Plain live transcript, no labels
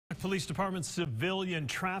Police Department's civilian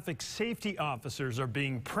traffic safety officers are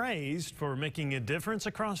being praised for making a difference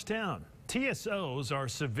across town. TSOs are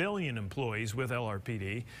civilian employees with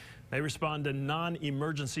LRPD. They respond to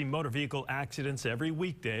non-emergency motor vehicle accidents every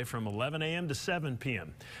weekday from 11 a.m. to 7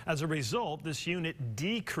 p.m. As a result, this unit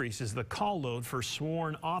decreases the call load for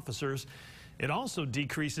sworn officers. It also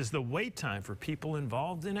decreases the wait time for people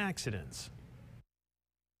involved in accidents.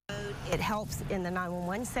 It helps in the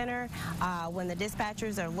 911 center when the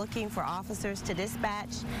dispatchers are looking for officers to dispatch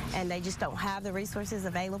and they just don't have the resources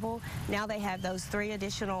available. Now they have those 3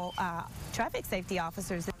 additional traffic safety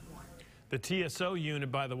officers. The TSO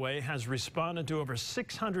unit, by the way, has responded to over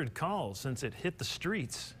 600 calls since it hit the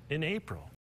streets in April.